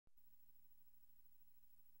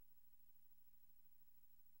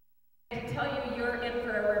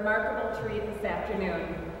treat this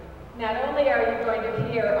afternoon. Not only are you going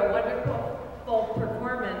to hear a wonderful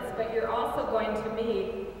performance, but you're also going to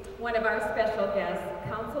meet one of our special guests,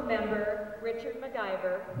 Council Member Richard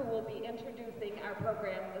McIver, who will be introducing our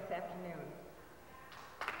program this afternoon.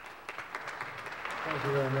 Thank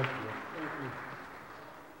you very much. Thank you.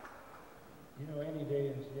 You know, any day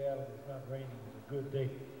in Seattle that's not raining is a good day.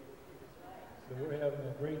 So we're having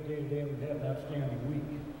a great day today, and we've had an outstanding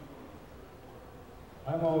week.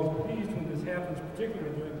 I'm always pleased when this happens,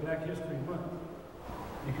 particularly during Black History Month,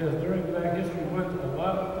 because during Black History Month, a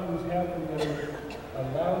lot of things happen that are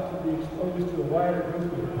allowed to be exposed to a wider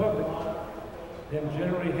group of the public than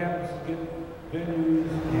generally happens to get venues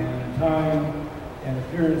and time and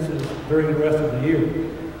appearances during the rest of the year.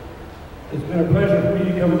 It's been a pleasure for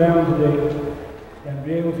me to come down today and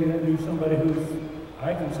be able to introduce somebody who's,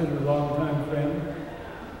 I consider, a longtime friend,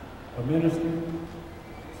 a minister,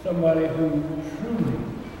 somebody who truly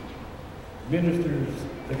ministers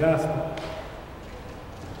the gospel.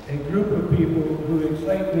 A group of people who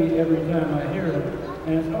excite me every time I hear them,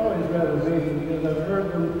 and it's always rather amazing because I've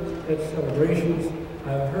heard them at celebrations,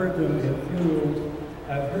 I've heard them at funerals,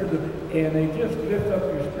 I've heard them, and they just lift up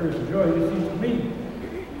your spirits of joy. You see, to me,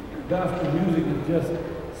 gospel music is just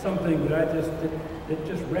something that it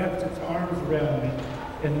just wraps its arms around me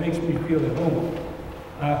and makes me feel at home.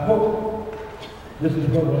 I hope this is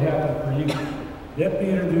what will happen for you. Let me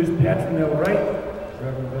introduce Patronelle Wright,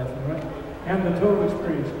 Reverend Patronelle Wright, and the Total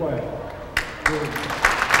Experience Choir.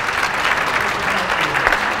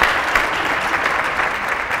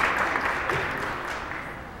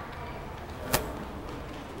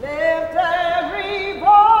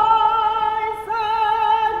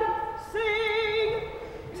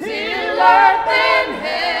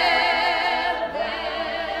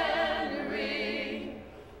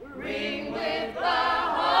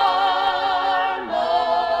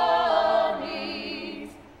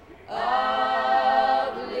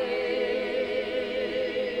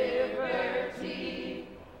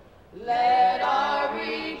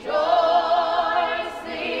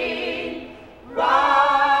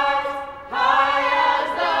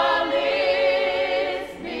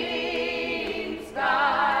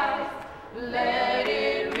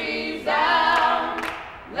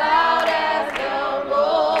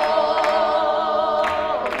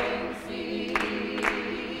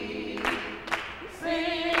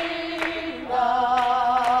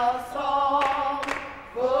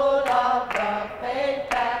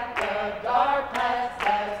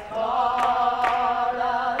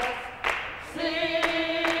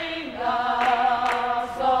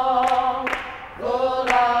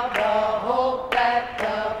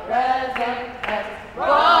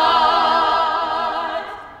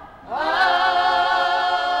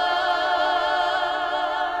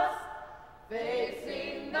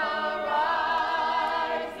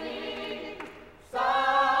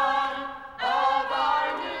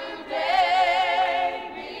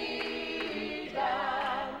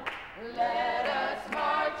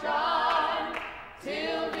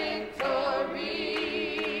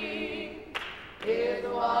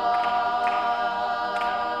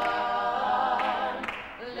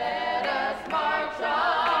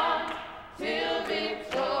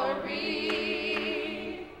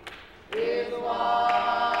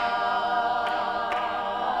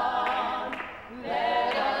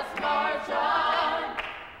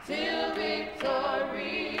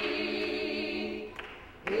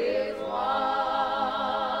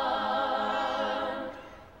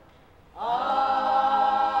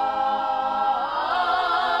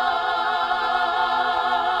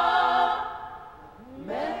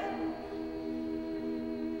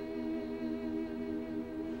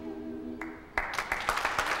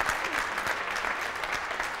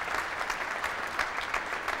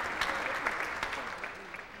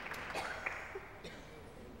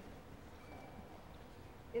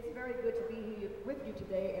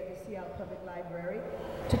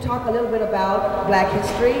 To talk a little bit about Black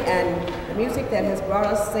history and the music that has brought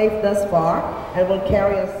us safe thus far and will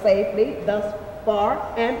carry us safely thus far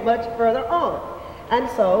and much further on. And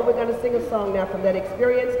so we're going to sing a song now from that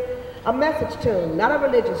experience, a message tune, not a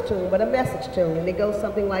religious tune, but a message tune, and it goes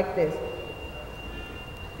something like this.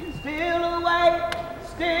 Steal away,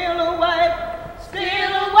 steal away,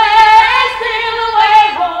 steal away, steal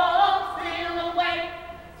away, home, steal away,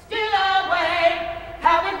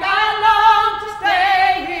 haven't got long to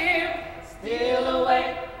stay here. Steal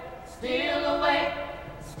away, steal away,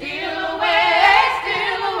 steal away,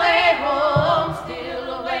 steal away, home, steal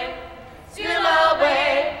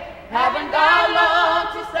away, haven't got long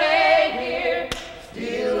to stay here.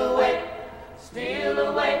 Steal away, steal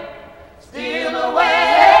away, steal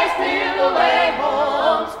away, steal away.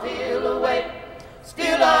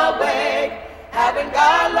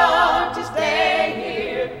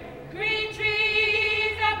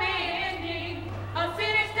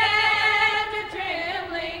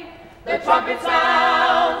 trumpet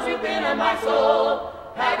sounds within my soul.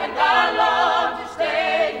 Haven't got long to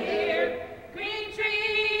stay here. Green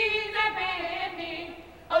trees are bending,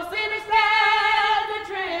 oh, sinners stand a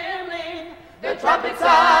trembling. The trumpet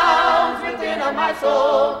sounds within my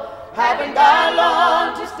soul. Haven't got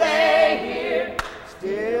long to stay here.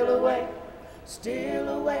 Still away, still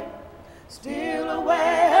away, still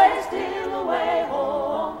away, still away,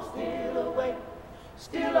 home, still away,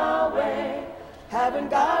 still away. Haven't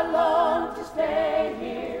got long to stay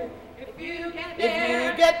here. If you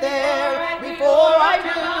get there before I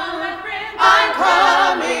do, I'm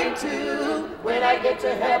coming too. When I get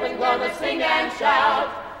to heaven, gonna sing and shout.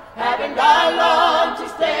 Haven't got long to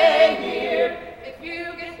stay here. If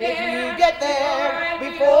you get there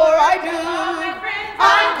before I do,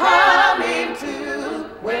 I'm coming too.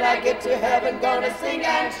 When I get to heaven, gonna sing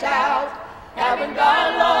and shout. Haven't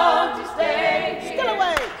got long to stay here. Still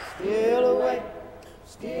away, still away,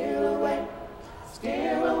 still away,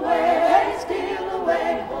 still away, still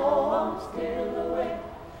away, home, still away,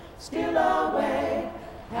 still away.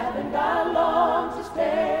 Haven't got long to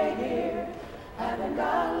stay here. Haven't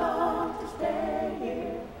got long to stay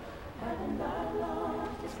here. Haven't got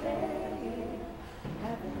long to stay here.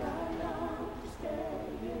 Haven't got long to stay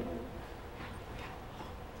here.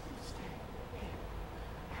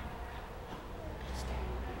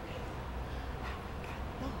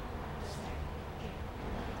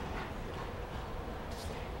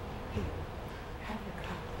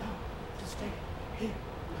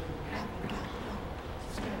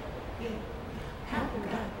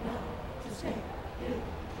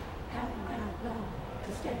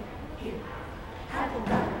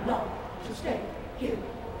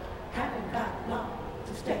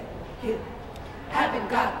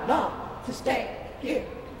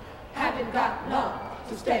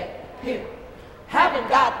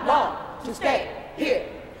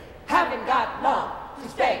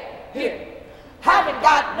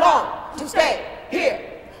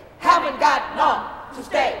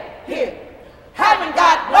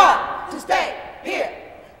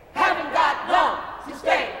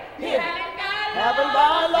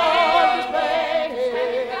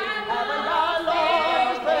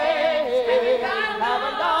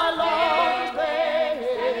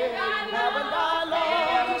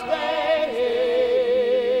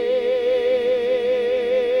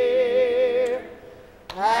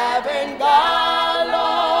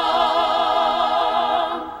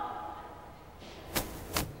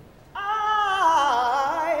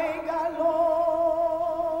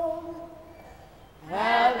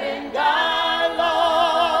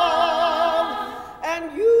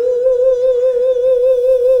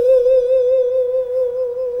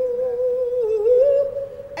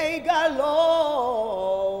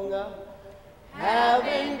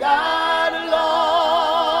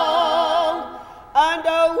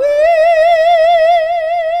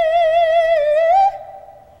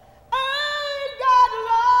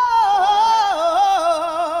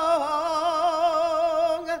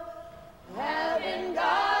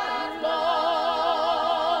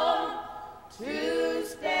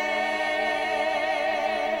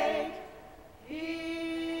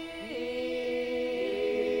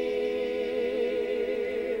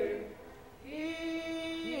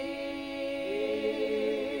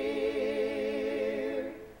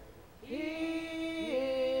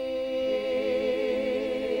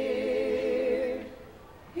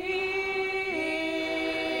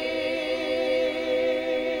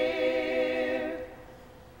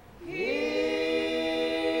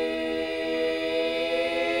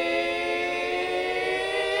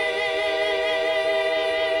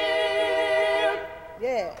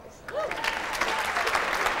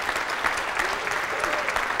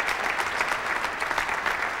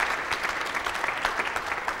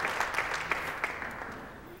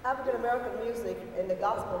 African-American music in the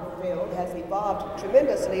gospel field has evolved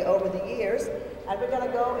tremendously over the years, and we're going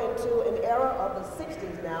to go into an era of the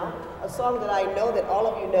 60s now, a song that I know that all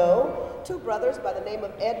of you know. Two brothers by the name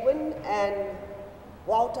of Edwin and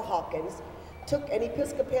Walter Hawkins took an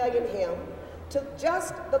Episcopalian hymn, took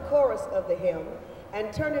just the chorus of the hymn,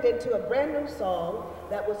 and turned it into a brand new song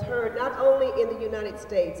that was heard not only in the United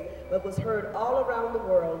States, but was heard all around the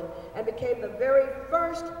world, and became the very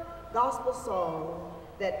first gospel song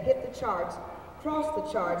that hit the charts, crossed the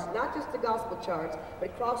charts, not just the gospel charts,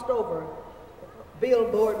 but crossed over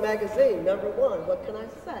Billboard magazine, #1. What can I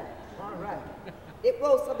say? All right. It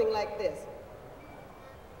goes something like this.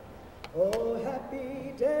 Oh,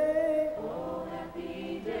 happy day. Oh,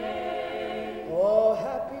 happy day. Oh,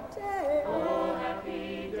 happy day. Oh,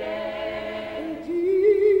 happy day. When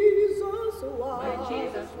Jesus was. When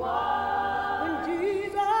Jesus was. When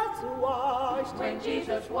Jesus was.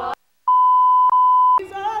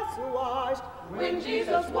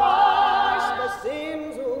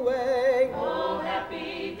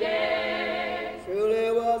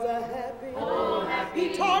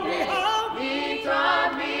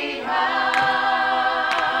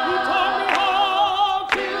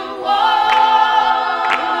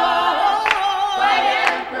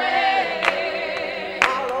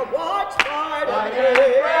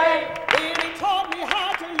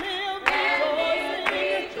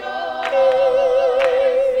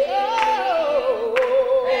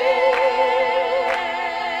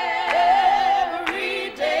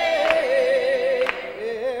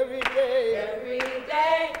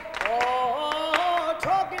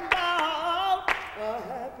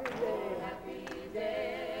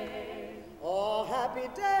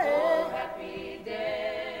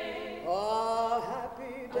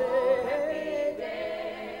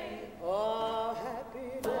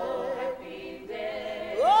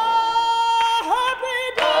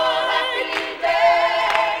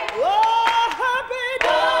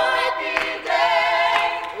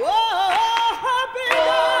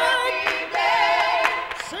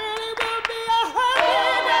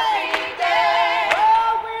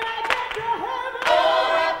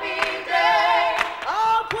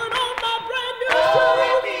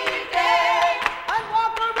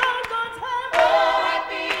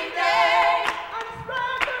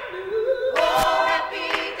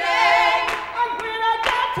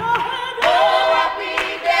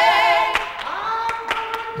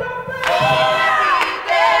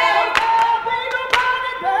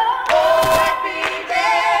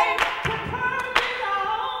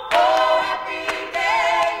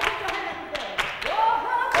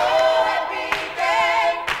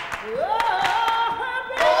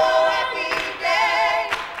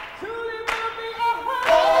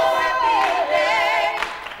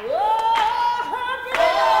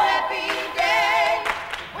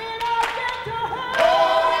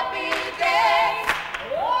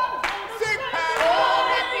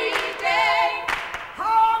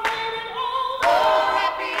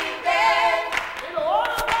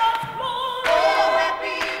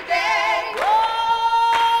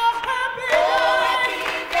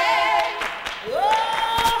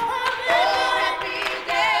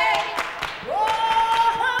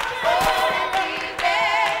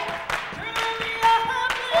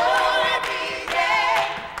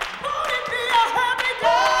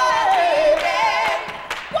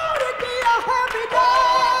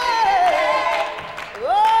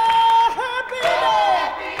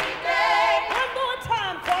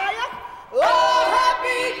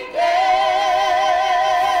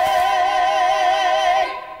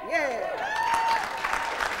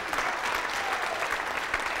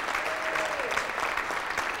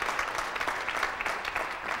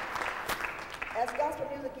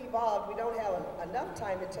 enough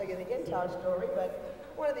time to tell you the entire story, but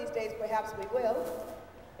one of these days perhaps we will.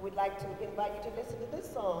 We'd like to invite you to listen to this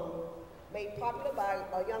song made popular by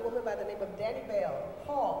a young woman by the name of Danny Bell,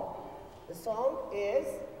 Paul. The song is,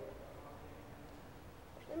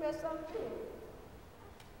 let me have something too.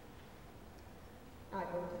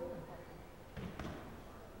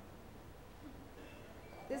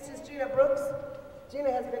 This is Gina Brooks. Gina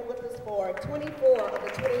has been with us for 24 of the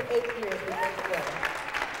 28 years we've been together.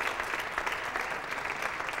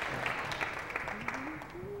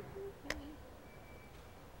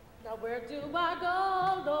 Now where do I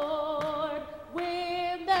go, Lord,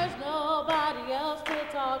 when there's nobody else to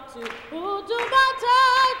talk to? Who do I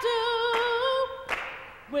turn to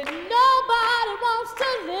when nobody wants to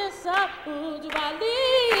listen? Who do I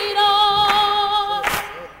lean on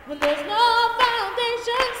when there's no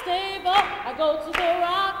foundation stable? I go to the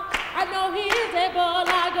rock, I know He is able.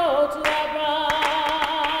 I go to that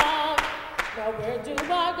rock. Now where do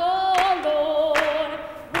I go, Lord,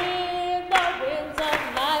 when the winds of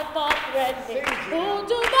life are threatening? Who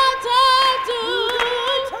do I turn to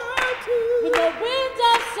when the winds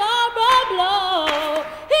of sorrow blow?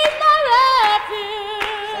 He's my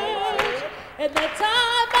refuge in the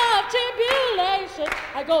time of tribulation.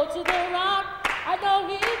 I go to the rock, I know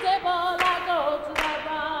He's able. I go to that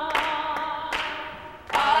rock.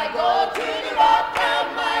 I go to the rock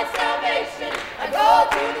of my salvation. I go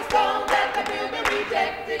to the stone that the builder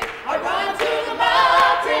rejected. I run to the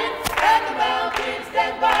mountain, and the mountain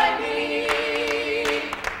stands by me.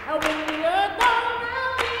 And when the earth all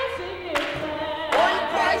around me is sinking, on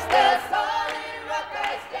Christ the solid rock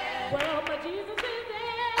I stand. Well, my Jesus is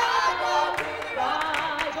there. I go to the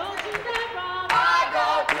rock. I go to that rock. I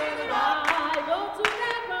go to the rock. I go to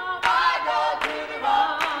that rock. I go to the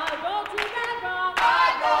rock. I go to that rock.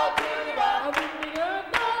 I go to the rock. And when the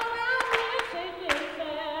earth all around me is sinking,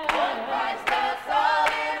 on Christ the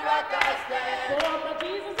solid rock I stand. For my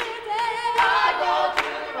Jesus is there. I go to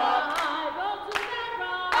the rock. I go to that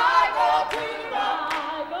rock. I go to the rock.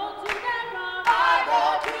 I go to that rock. I go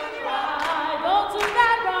to the rock. I go to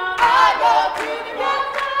that rock. I go to the rock.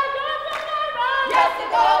 Yes, I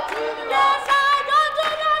go to the rock. Yes, I go to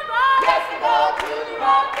that rock. Yes, I go to the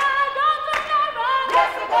rock.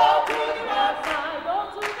 Yes, I go to the rock. I go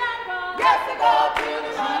to that rock. Yes, I go to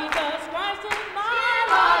the rock. Jesus Christ is mine.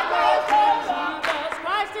 I go to the rock. Jesus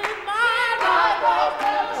Christ is mine. I go to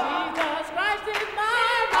the rock. Jesus Christ is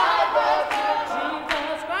mine. I go to the rock.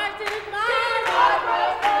 Jesus Christ is mine. I go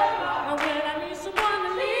to the rock. And when I need someone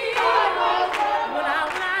to lead, I go to the rock.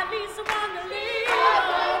 When I need someone to lead, I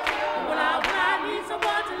go to the rock. When I need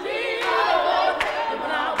someone to lead, I go to the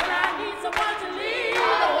rock. When I need someone to lead,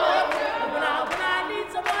 I go to the rock. When I need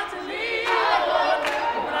someone to lead, I go to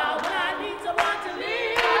the rock. When I need someone to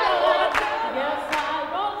lead, I go to the rock. Yes, I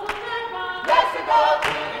go to that rock. Yes, I go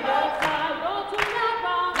to the rock. Yes, I go to that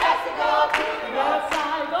rock. Yes, I go to the rock. Yes,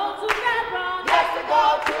 I go to that rock. Yes, I go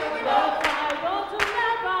to the rock. Yes, I go to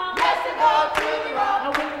that rock. Yes, I go to the rock.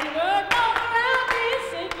 And when the earth all around me is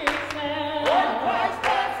sinking sand, on Christ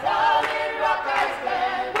the solid rock I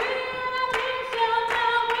stand. When I need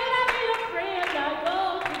shelter, when I need a friend, I go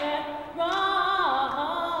to that rock.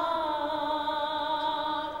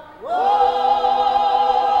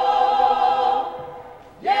 Whoa,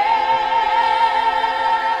 yes,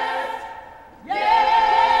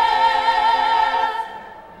 yes,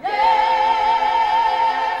 yes,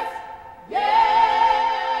 yes,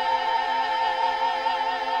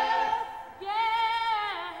 yes,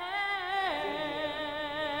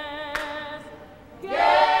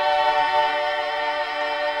 yes.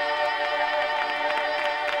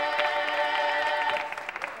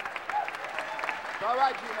 All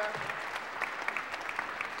right, Gina.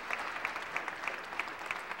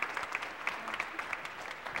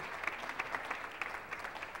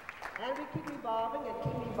 And we keep evolving and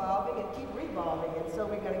keep evolving and keep revolving. And so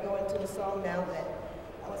we're going to go into a song now that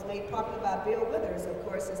was made popular by Bill Withers. Of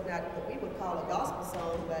course, it's not what we would call a gospel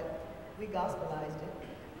song, but we gospelized it.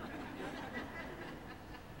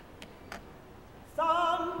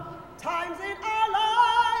 Sometimes in our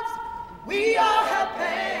lives, we all have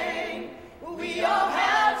pain, we all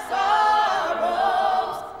have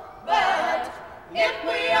sorrows, but if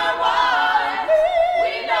we are wise,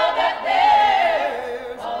 we know that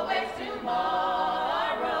there's always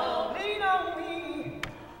tomorrow. Lean on me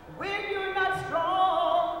when you're not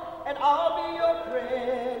strong, and I'll be your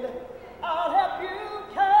friend. I'll help you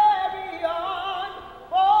carry on.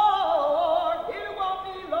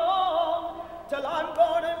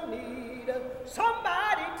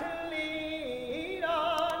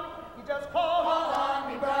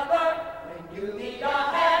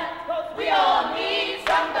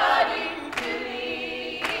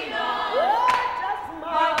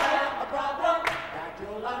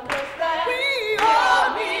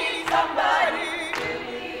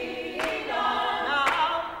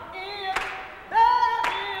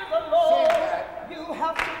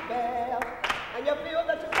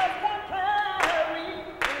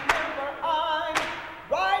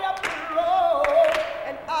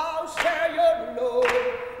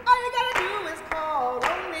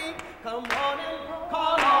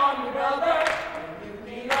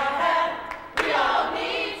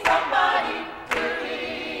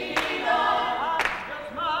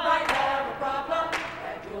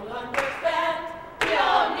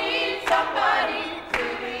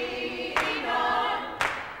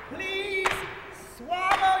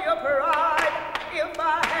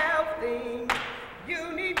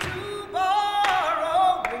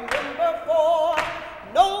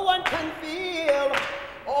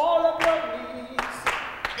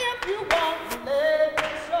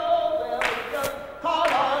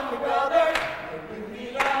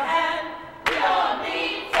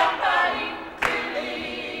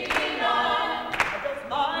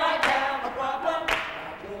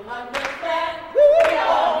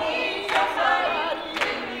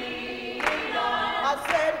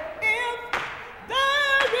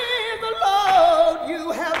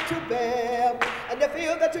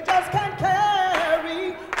 feel that you just can't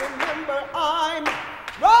carry, remember I'm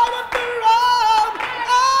right up the road.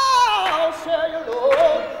 I'll share your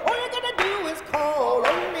load. All you gotta do is call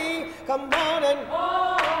on me. Come on and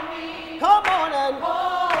call me. Come on and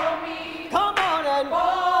call me. Come on and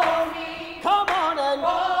call me. Come on and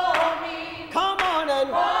call me. Come on and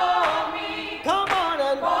call me. Come on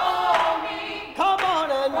and call me. Come on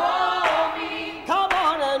and call me. Come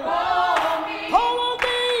on and call me. Call on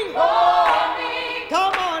me. Call me.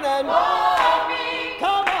 Come on and call me.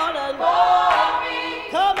 Come on and call me.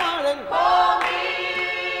 Come on and call me.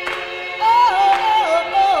 Oh,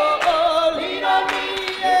 lean on me,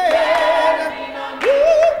 yeah. You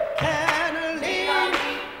can lean on me.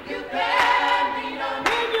 You can lean on me.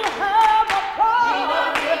 When you have a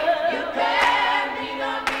problem, you can lean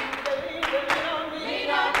on me. Lean on me. Lean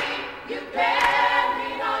on me. You can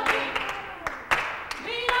lean on me.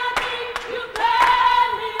 Lean on me. You can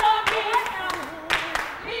lean on me.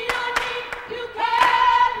 Lean on me. You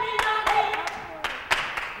can lean on me.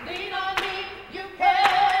 Lean on me. You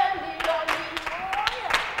can lean on me.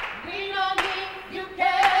 Lean on me. You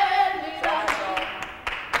can lean on me.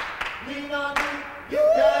 Lean on me. You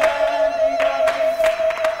can lean on me.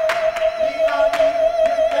 Lean on me.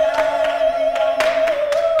 You can lean on me.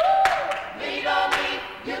 Lean on me.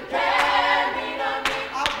 You can lean on me.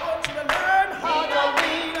 I want you to learn how to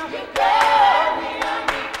lean. You can lean on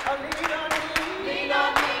me. Lean on me. Lean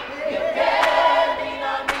on me. You can lean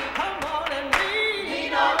on me. Come on and lean.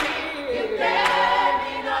 Lean on me. You can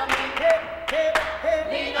lean on me.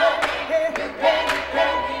 Lean on me. You can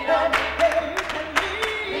lean on me.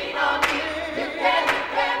 Lean on me. You can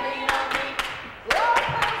lean on me.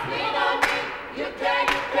 Lean on me. You can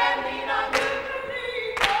lean on me.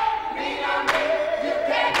 Lean on me. You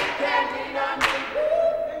can lean on me.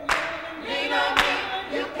 Lean on me.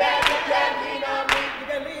 You can lean on me. You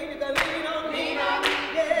can lean. You can lean on me. Lean on me. You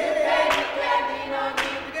can lean on me.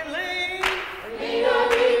 You can lean. Lean on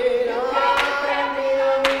me. You can lean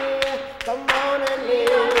on me. Come on and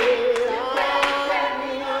lean on me. You can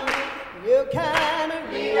lean on me. You can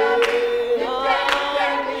lean on me. You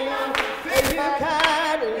can lean on me. You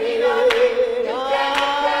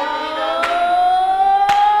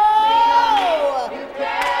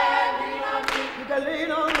can lean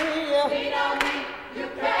on me. Lean on me. You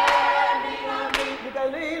can lean on me. You can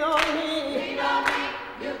lean on me. Lean on me.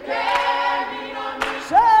 You can lean on me.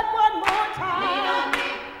 Say it one more time. Lean on me.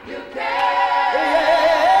 You can.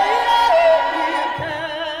 You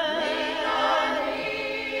can. Lean on me.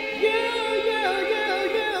 You and you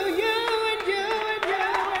and you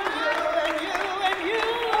and you and you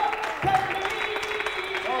can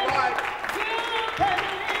lean. All right. You can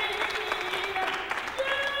lean.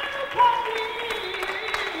 You can lean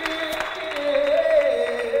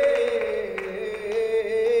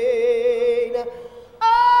on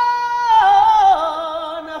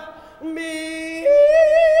me.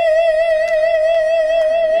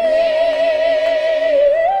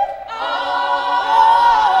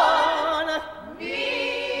 On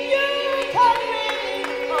me. You can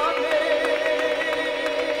lean on me.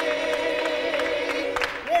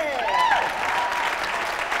 Yeah.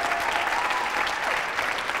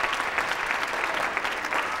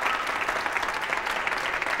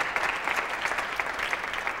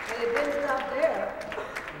 And it didn't stop there.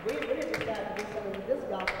 We really decided to do something with this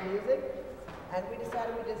gospel music, and we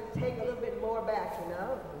decided we'd just take a little bit more back, you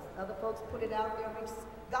know. Other folks put it out there, we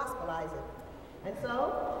gospelize it. And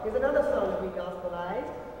so, here's another song that we gospelized.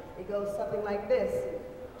 It goes something like this.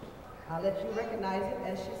 I'll let you recognize it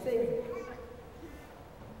as she sings it.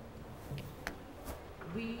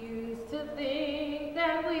 We used to think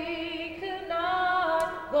that we could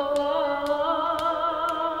not go on,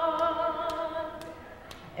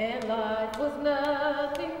 and life was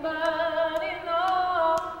nothing but an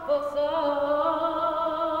awful song.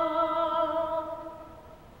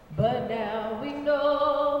 But now we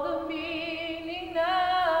know the meaning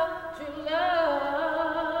of true love.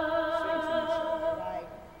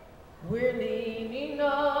 We're leaning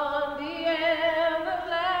on the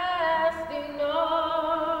everlasting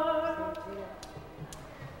arms.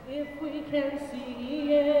 If we can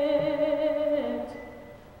see it,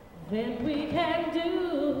 then we can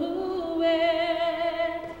do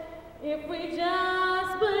it. If we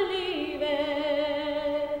just believe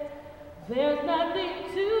it, there's nothing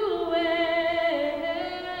to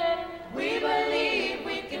it. We believe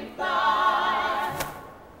we can fly.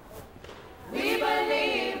 We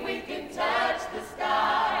believe we can touch the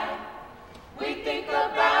sky. We think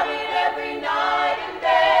about it every night and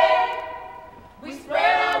day. We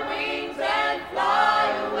spread our wings and fly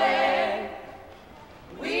away.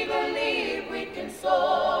 We believe we can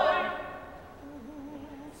soar.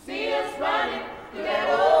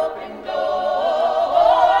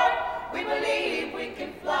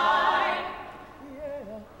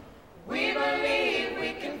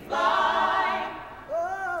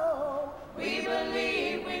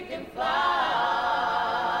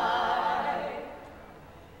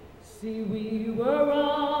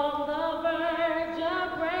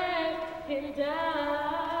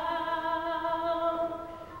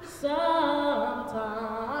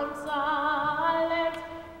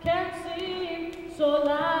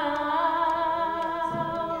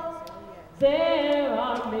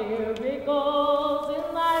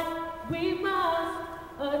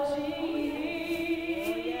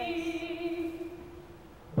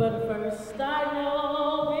 But first I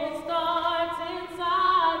know it starts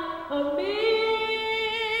inside of me.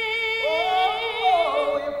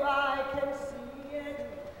 Oh, if I can see it,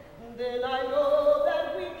 then I know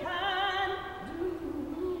that we can do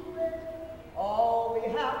it. All we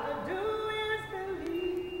have to do is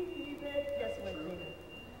believe it. Guess what, Gina?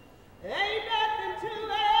 Ain't nothing to it.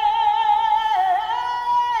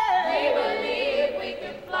 We believe we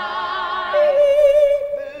can fly.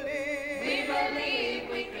 We believe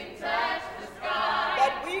we can touch the sky.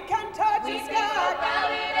 That we can touch We the think sky.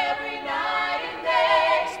 about it every night and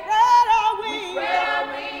day. Spread our We wings. spread our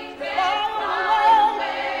wings and Fly fly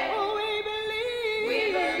away. We believe. We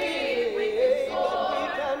believe we can soar. We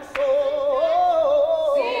can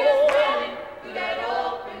soar. See us running through that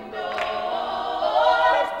open door.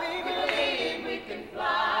 'Cause we We believe we can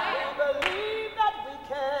fly. We believe that we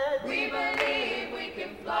can. We believe we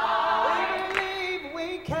can We fly. believe we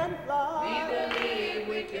can fly. We believe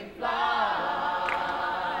we can fly.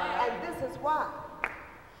 And this is why.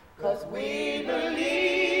 'Cause we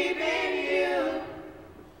believe in you.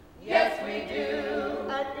 Yes, we do.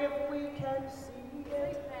 And if we can see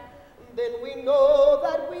it, then we know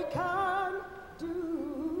that we can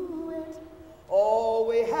do it. All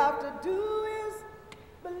we have to do is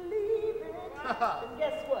believe it. And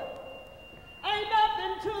guess what? Ain't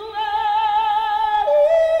nothing to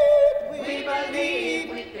it. We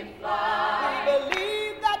believe we can fly. We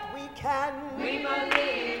believe that we can. We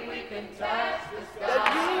believe we can touch the sky. That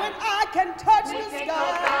you and I can touch We the think sky.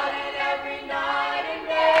 about it every night and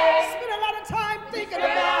day. Spend a lot of time thinking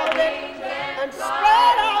Spread our about it wings and fly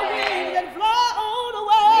spread our away. wings and fly on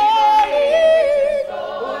away.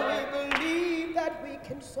 We believe that we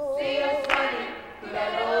can soar. See us running through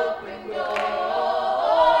that open door.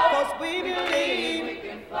 'Cause we We believe, we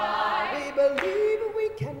can fly. we believe we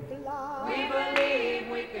can fly. We believe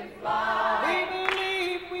we can fly. We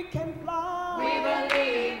believe we can fly. We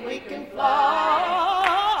believe we can fly.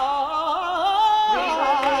 We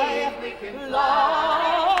believe we can fly.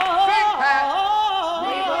 Sing, Pat.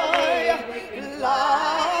 We believe we can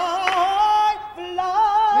fly. We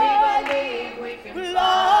believe we can Fly,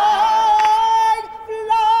 We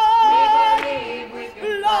fly, believe we can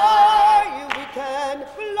fly, we can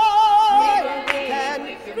fly, We we believe can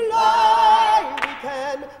we can fly, we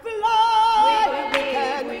can fly, We we believe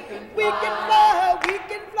can, we can we can fly.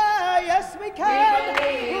 fly, yes we can,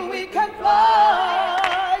 believe we we can can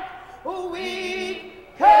fly, we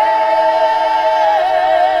can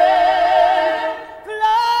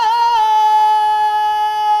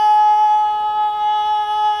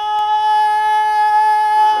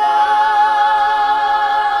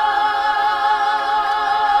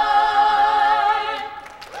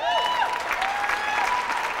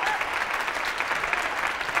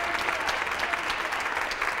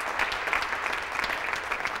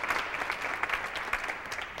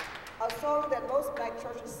a song that most black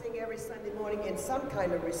churches sing every Sunday morning in some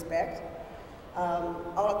kind of respect,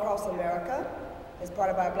 all across America, as part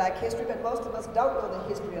of our black history, but most of us don't know the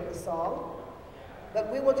history of the song.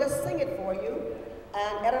 But we will just sing it for you,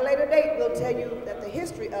 and at a later date, we'll tell you that the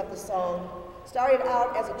history of the song started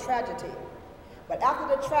out as a tragedy, but after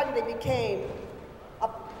the tragedy became a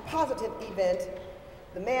positive event,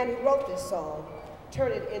 the man who wrote this song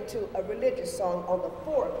turned it into a religious song on the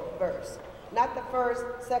 4th verse. Not the first,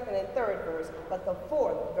 second, and third verse, but the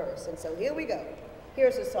 4th verse. And so here we go.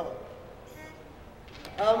 Here's the song.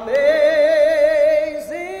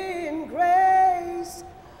 Amazing grace,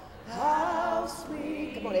 how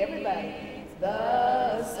sweet. Come on, everybody.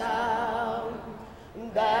 The sound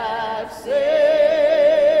that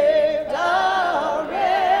saved a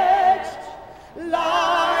wretch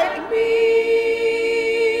like me.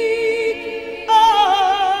 I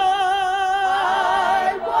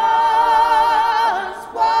once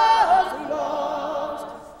was lost,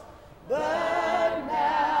 but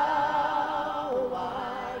now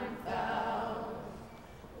I'm found.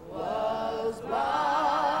 Was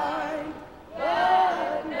blind,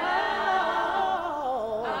 but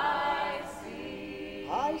now I see.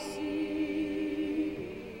 I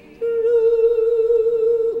see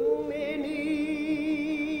through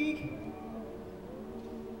many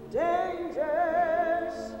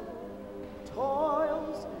dangers,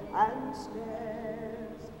 toils, and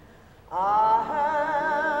snares. I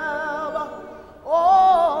have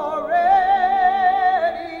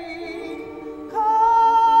already come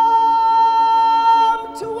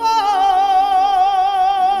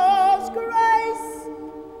towards grace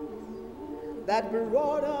that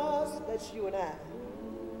brought us, that's you and I,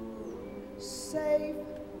 safe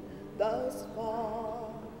thus far,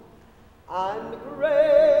 and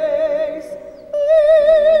grace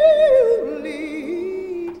will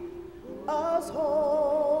lead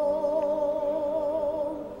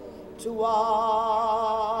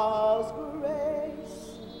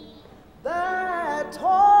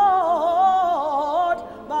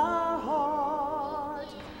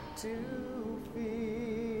to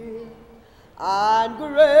fear, and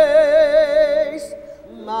grace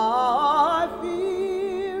my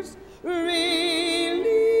fears relieved.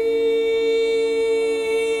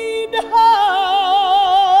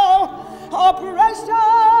 How precious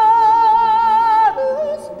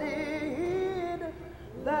did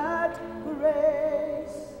that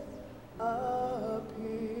grace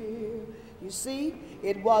appear. You see,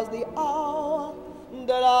 it was the hour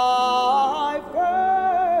that I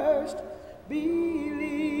first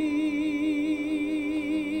believed.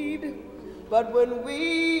 But when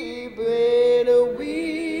we've been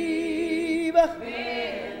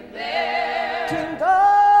there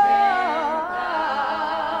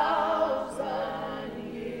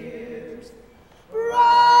 10,000 years,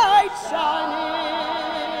 bright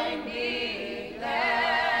shining, needless,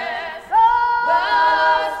 the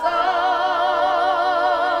sun.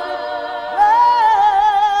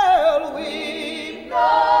 Well, we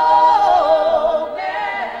know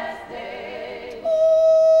next day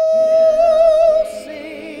to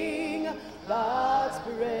sing God's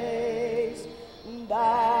praise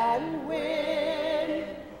than when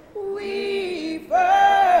we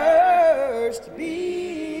first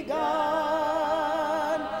begun.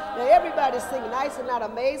 Now everybody sing nice and loud,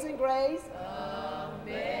 Amazing Grace.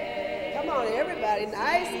 Amazing. Come on, everybody,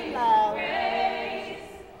 nice and loud. Grace,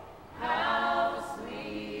 how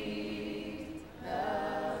sweet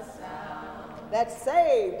the sound That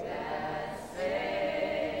saved that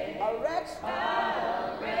saved a wretch a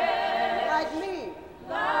wretch like me.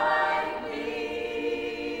 like me.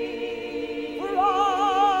 For I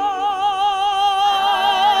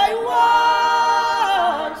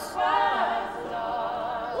once,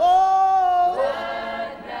 oh,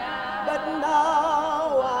 but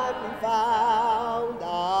now I'm found. I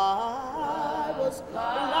was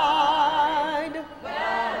blind,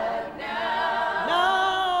 But now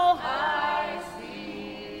now I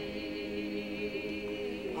see.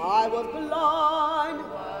 I was blind,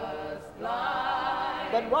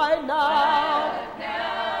 Blind, but right now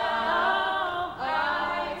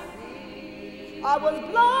I see. I was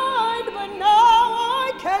blind, but now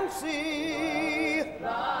I can see.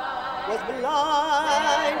 Was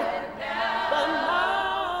blind, but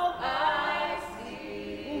now I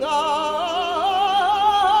see. I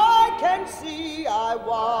can see. I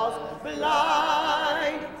was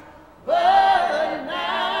blind, but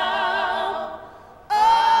now I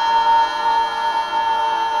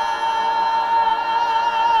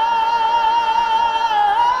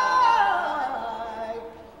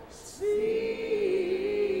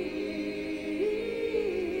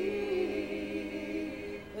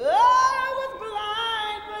see. I was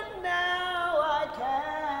blind, but now I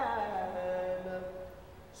can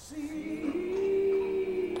see.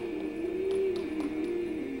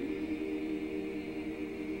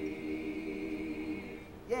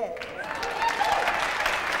 Yeah.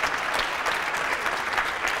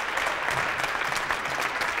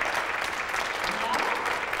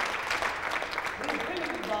 We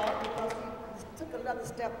really evolved because we took another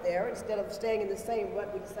step there. Instead of staying in the same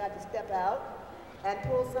rut, we decided to step out and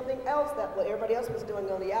pull something else that what everybody else was doing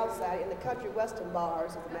on the outside in the country western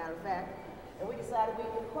bars, as a matter of fact. And we decided we'd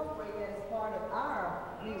incorporate that as part of our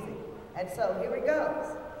music. And so here it goes.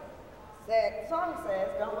 The song says,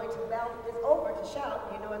 don't wait till the battle is over to shout,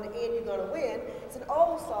 you know in the end you're going to win. It's an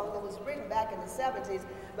old song that was written back in the 70s,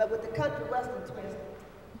 but with the country western twist,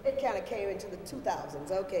 it kind of came into the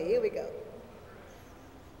 2000s. Okay, here we go.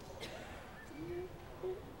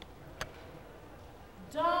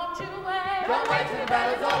 Don't you wait. Don't wait till the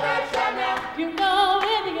battle's over, shout now. You know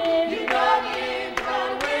in the end. You know in the end you're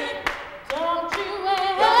gonna win. Don't you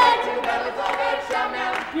wait. Don't wait till the battle's over, shout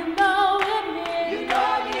now. You know in the end. You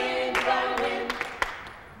know in the end you're gonna win.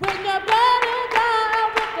 When you're burning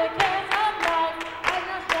down with the cares of life and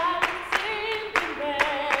you're striving sinking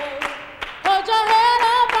rain, hold your head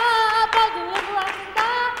up high, for deliverance is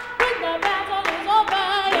nigh. When the battle is over,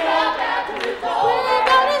 yeah. The battle is over. We're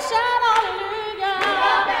gonna shout hallelujah.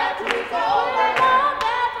 The battle is over. The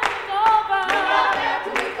battle is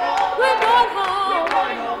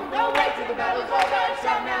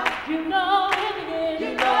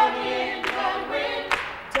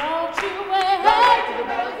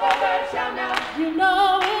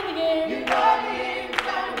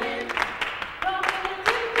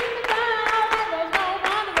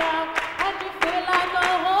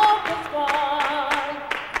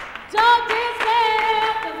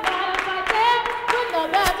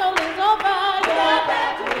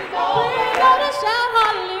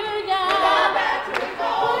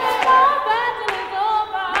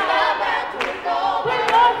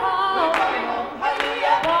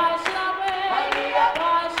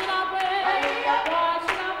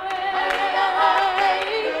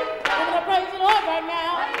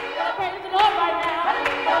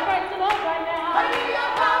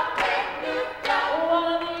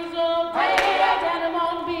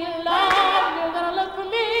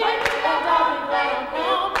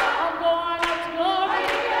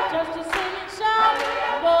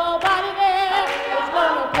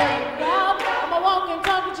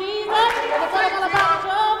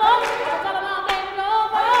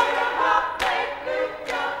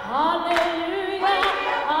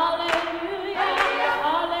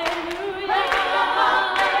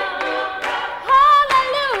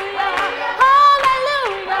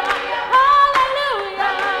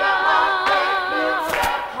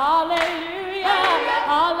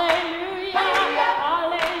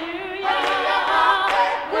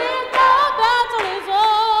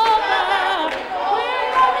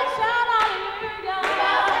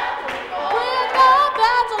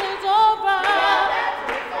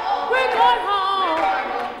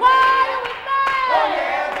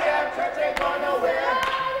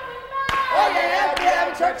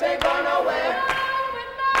church ain't going nowhere.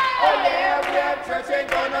 Oh yeah, well, church ain't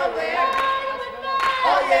going nowhere.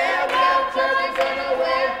 Oh yeah, well, church ain't going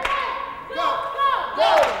nowhere. Go, go,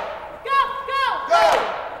 go, go, go, go,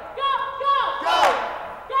 go, go, go,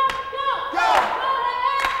 go, go, go,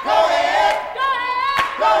 go ahead, go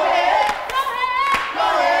ahead, go ahead, go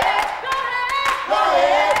ahead, go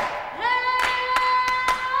ahead.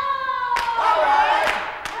 All right,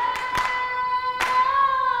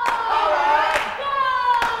 all right, go,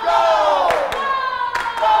 go,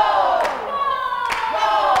 go,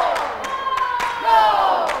 go, go,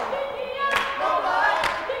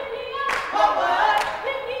 what?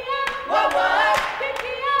 What, what? What, what?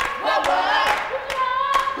 What, what?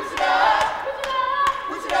 Push it up,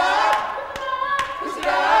 push it up, push it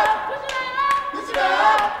up, push it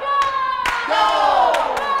up, go,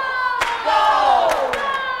 go,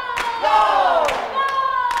 go,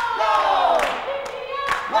 go.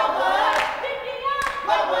 What, what? What, what?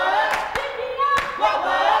 What, what? What,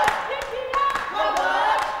 what?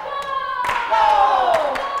 Go,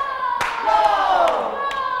 go,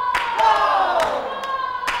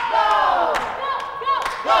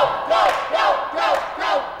 go, go, go, go,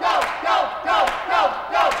 go, go, go, go, go, go,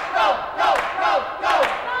 go, go, go, go, go, go.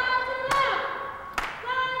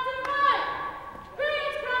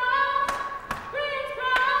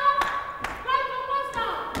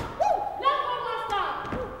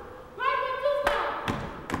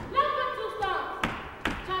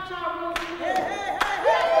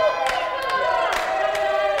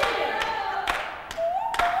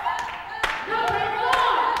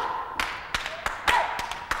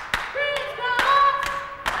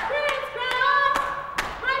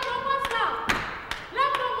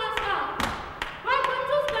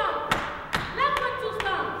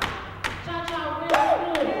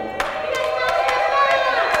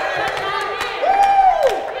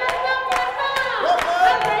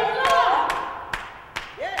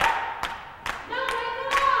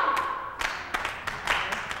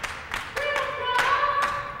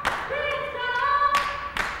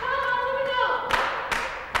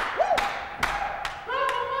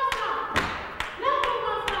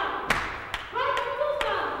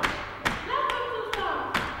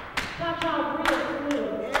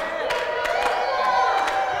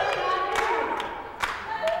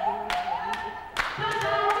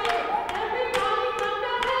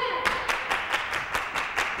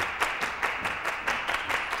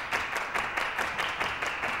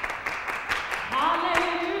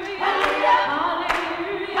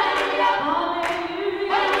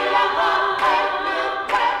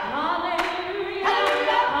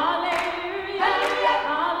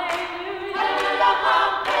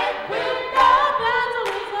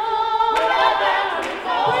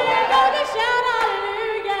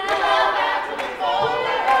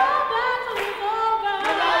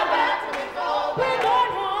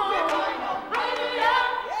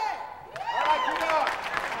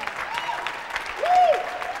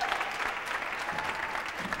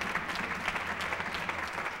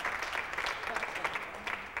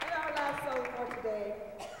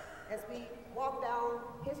 As we walk down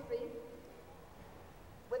history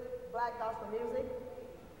with black gospel music,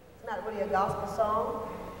 it's not really a gospel song,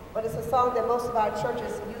 but it's a song that most of our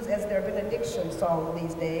churches use as their benediction song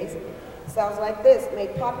these days. It sounds like this,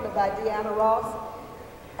 made popular by Deanna Ross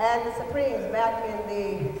and the Supremes back in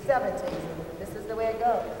the 70s. And this is the way it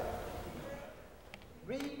goes.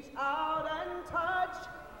 Reach out and touch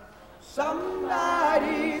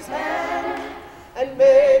somebody's hand and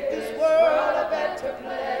make this world a better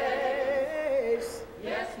place.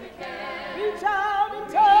 Yes, we can. Reach out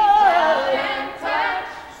and touch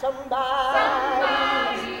somebody's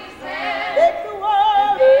hand. Make the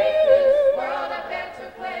world, Make this world a better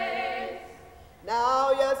place.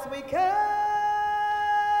 now, yes, we can.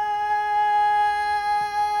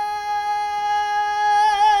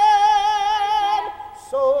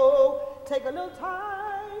 So take a little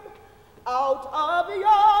time out of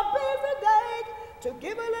your busy day to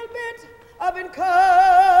give a little bit of encouragement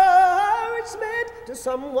to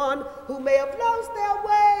someone who may have lost their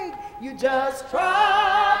way. You just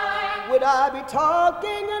try. Would I be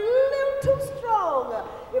talking a little too strong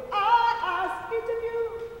if I asked each of you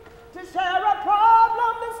to share a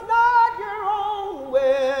problem that's not your own?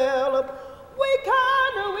 Well,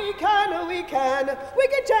 we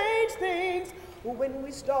can change things when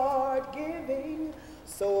we start giving.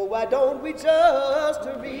 So why don't we just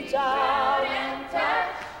reach out and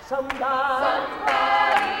touch somebody's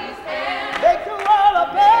hand. Make the world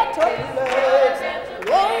a better place.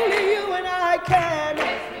 Only you and I can.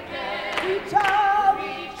 Yes, we can. Reach out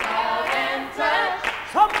and touch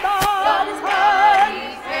somebody's hand.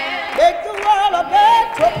 Make the world a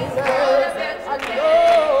better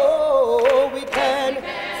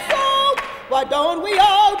Why don't we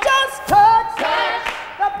all just touch? Touch.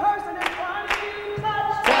 The person in front of you,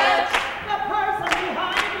 touch. Touch. The person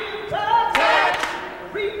behind you, touch. Touch.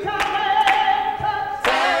 Reach out and touch.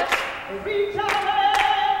 Touch. Reach out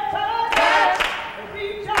and touch. Touch.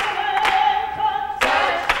 Reach out and touch.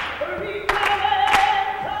 Touch. Reach out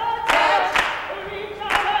and touch. Touch. Reach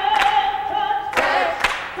out and touch. Touch.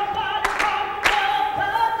 Somebody from the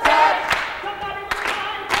touch. Touch. Somebody with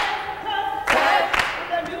mind touch. Touch.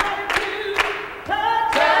 With a new attitude,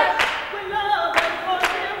 touch. Touch. With love and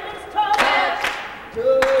forgiveness, touch. Touch.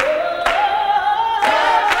 Touch.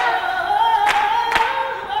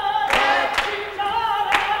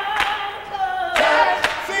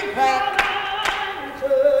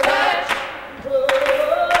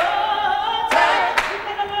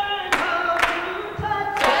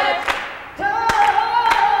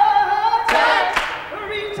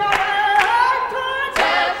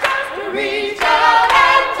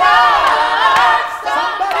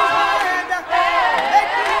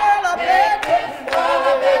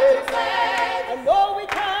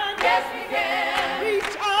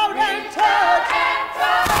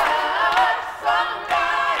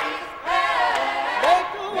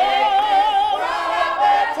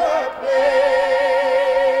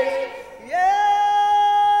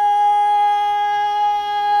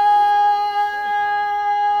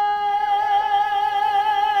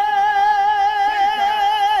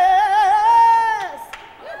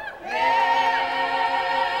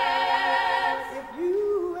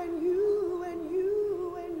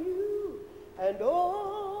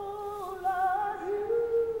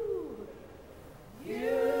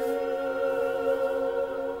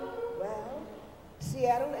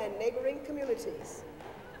 Seattle and neighboring communities.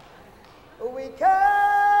 We can.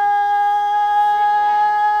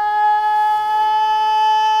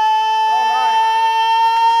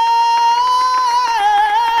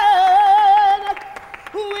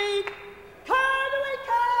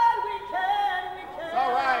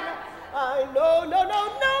 All right. I know,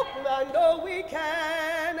 I know we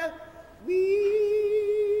can.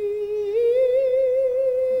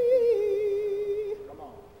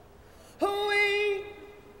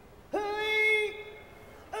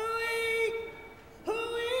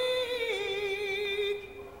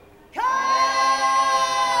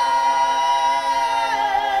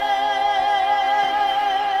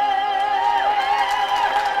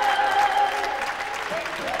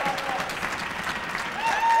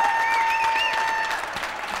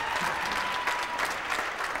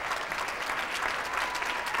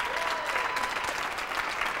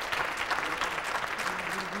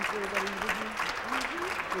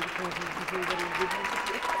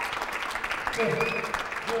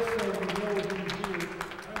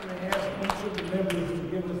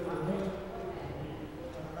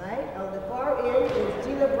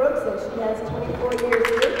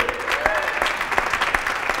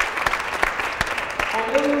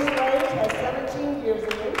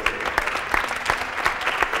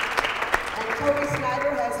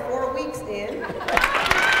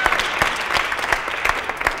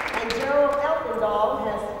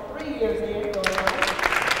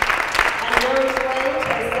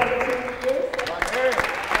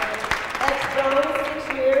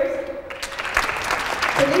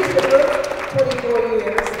 At least 24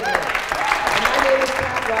 years.